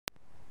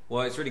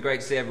Well, it's really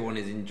great to see everyone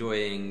is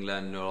enjoying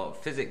learning a lot of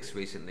physics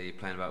recently,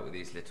 playing about with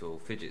these little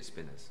fidget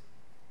spinners.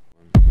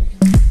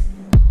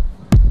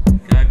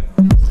 Okay.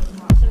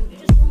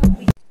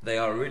 They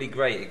are a really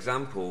great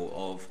example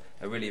of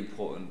a really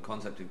important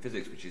concept in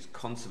physics, which is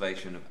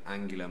conservation of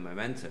angular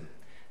momentum.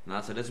 And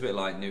that's a little bit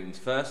like Newton's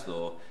first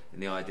law,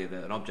 in the idea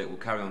that an object will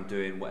carry on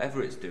doing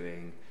whatever it's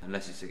doing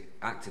unless it's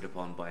acted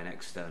upon by an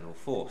external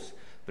force.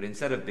 But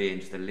instead of being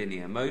just a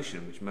linear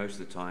motion, which most of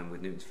the time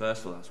with Newton's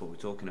first law, that's what we're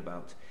talking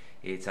about,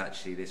 it's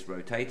actually this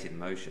rotated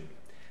motion.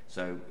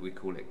 So we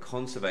call it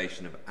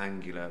conservation of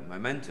angular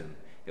momentum.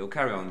 It will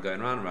carry on going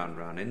round and round and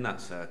round in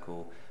that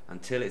circle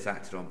until it's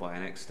acted on by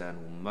an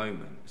external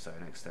moment, so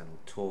an external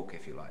torque,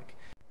 if you like.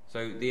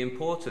 So the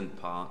important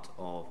part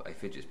of a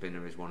fidget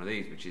spinner is one of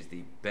these, which is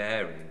the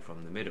bearing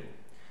from the middle.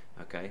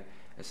 Okay?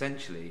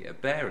 Essentially, a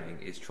bearing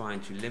is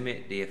trying to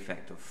limit the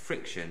effect of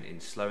friction in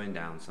slowing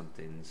down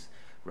something's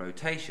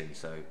rotation.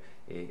 So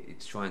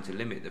it's trying to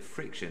limit the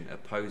friction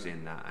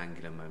opposing that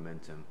angular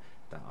momentum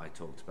that I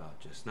talked about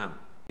just now.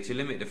 To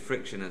limit the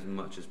friction as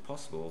much as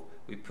possible,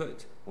 we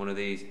put one of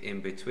these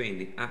in between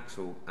the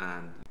axle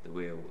and the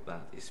wheel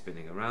that is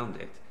spinning around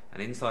it.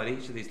 And inside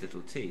each of these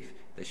little teeth,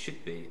 there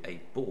should be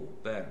a ball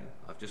bearing.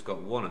 I've just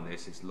got one on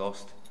this, it's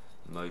lost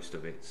most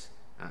of its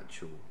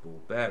actual ball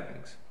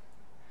bearings.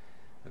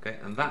 Okay,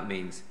 and that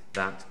means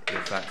that,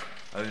 in fact,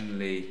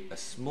 only a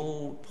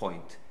small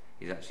point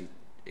is actually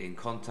in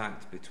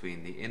contact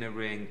between the inner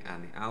ring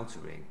and the outer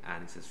ring,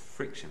 and it's as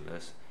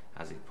frictionless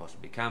as it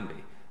possibly can be.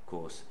 Of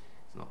course,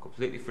 it's not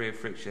completely free of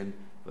friction,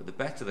 but the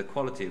better the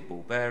quality of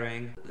ball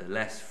bearing, the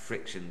less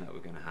friction that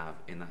we're going to have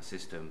in that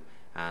system,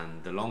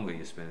 and the longer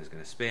your spinner is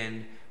going to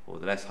spin, or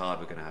the less hard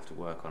we're going to have to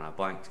work on our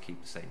bike to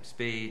keep the same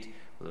speed,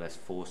 or the less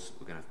force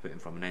we're going to have to put in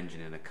from an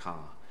engine in a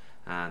car.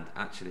 And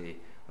actually,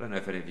 I don't know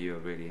if any of you are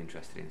really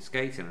interested in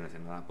skating or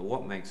anything like that, but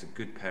what makes a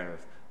good pair of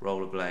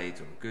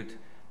rollerblades or a good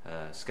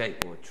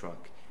skateboard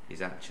truck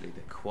is actually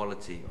the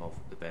quality of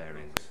the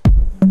bearings.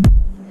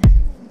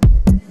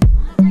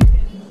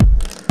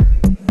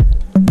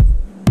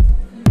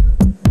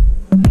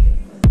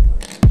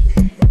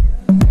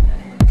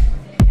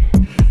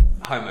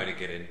 I'm only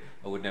kidding.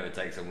 I would never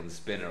take someone's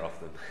spinner off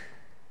them.